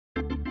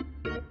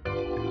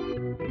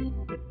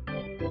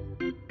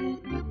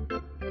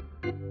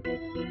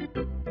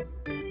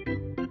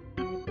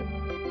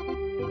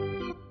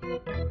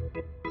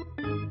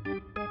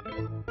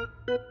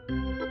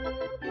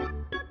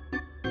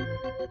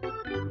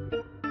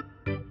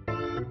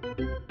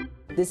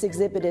This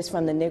exhibit is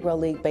from the Negro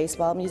League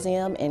Baseball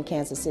Museum in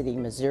Kansas City,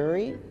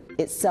 Missouri.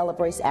 It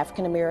celebrates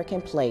African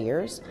American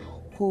players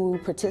who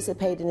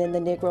participated in the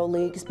Negro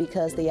Leagues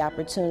because the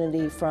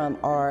opportunity from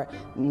our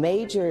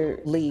Major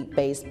League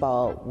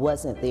Baseball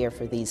wasn't there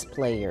for these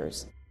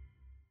players.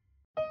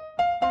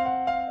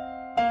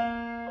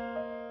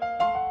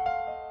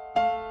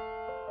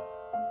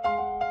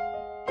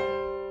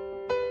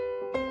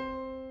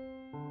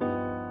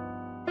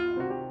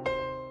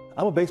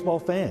 I'm a baseball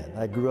fan.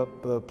 I grew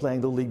up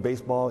playing Little League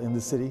Baseball in the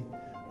city.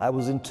 I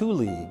was in 2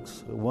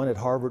 leagues, one at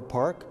Harvard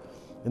Park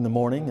in the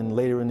morning, and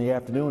later in the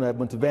afternoon I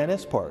went to Van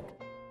Ness Park.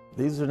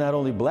 These are not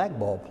only black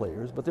ball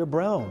players, but they're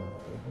brown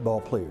ball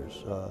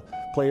players,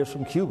 players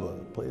from Cuba,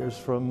 players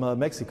from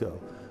Mexico,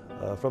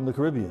 from the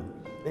Caribbean.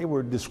 They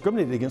were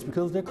discriminated against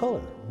because of their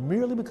color,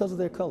 merely because of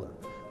their color,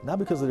 not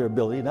because of their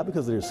ability, not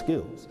because of their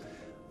skills.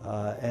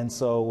 And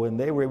so when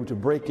they were able to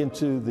break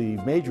into the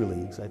major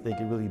leagues, I think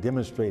it really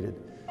demonstrated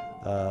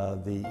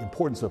the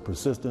importance of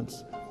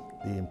persistence,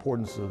 the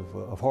importance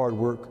of hard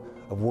work,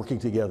 of working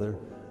together,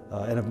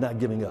 and of not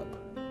giving up.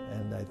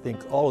 And I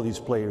think all of these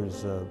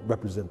players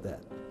represent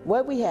that.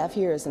 What we have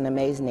here is an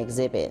amazing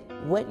exhibit.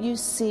 What you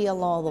see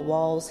along the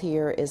walls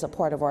here is a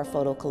part of our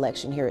photo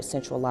collection here at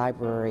Central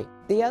Library.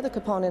 The other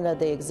component of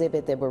the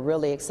exhibit that we're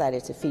really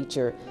excited to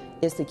feature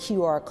is the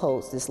QR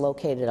codes that's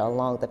located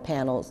along the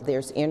panels.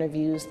 There's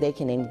interviews, they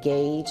can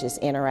engage, it's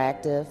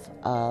interactive.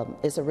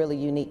 It's a really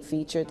unique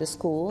feature at the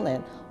school,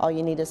 and all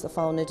you need is a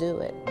phone to do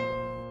it.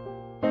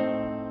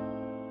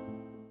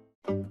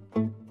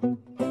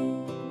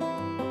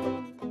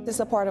 It's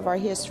a part of our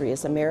history.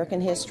 It's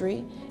American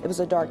history. It was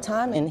a dark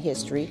time in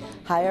history.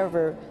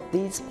 However,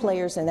 these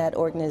players in that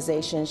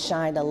organization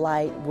shined a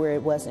light where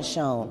it wasn't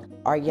shown.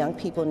 Our young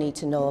people need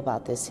to know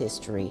about this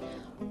history.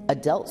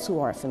 Adults who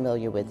aren't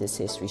familiar with this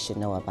history should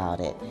know about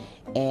it.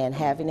 And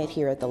having it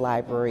here at the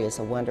library is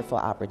a wonderful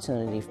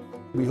opportunity.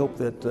 We hope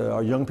that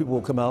our young people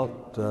will come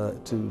out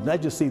to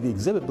not just see the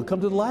exhibit, but come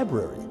to the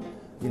library.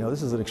 You know,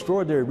 this is an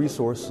extraordinary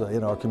resource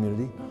in our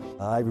community.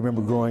 I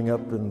remember growing up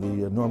in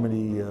the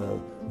Normandy,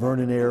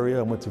 Vernon area.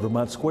 I went to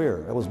Vermont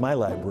Square. That was my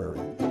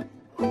library.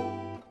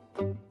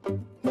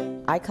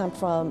 I come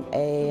from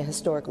a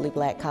historically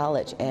black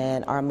college,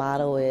 and our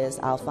motto is,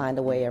 I'll find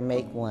a way or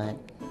make one.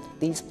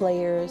 These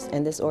players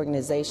and this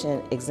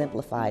organization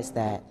exemplifies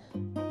that.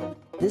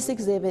 This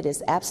exhibit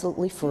is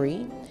absolutely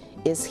free.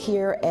 It's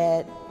here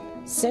at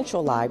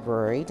Central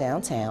Library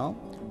downtown.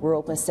 We're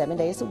open 7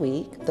 days a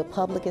week. The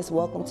public is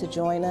welcome to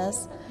join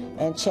us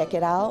and check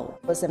it out.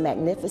 It's a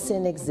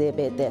magnificent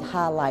exhibit that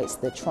highlights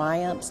the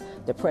triumphs,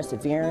 the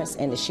perseverance,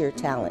 and the sheer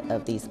talent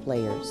of these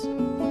players.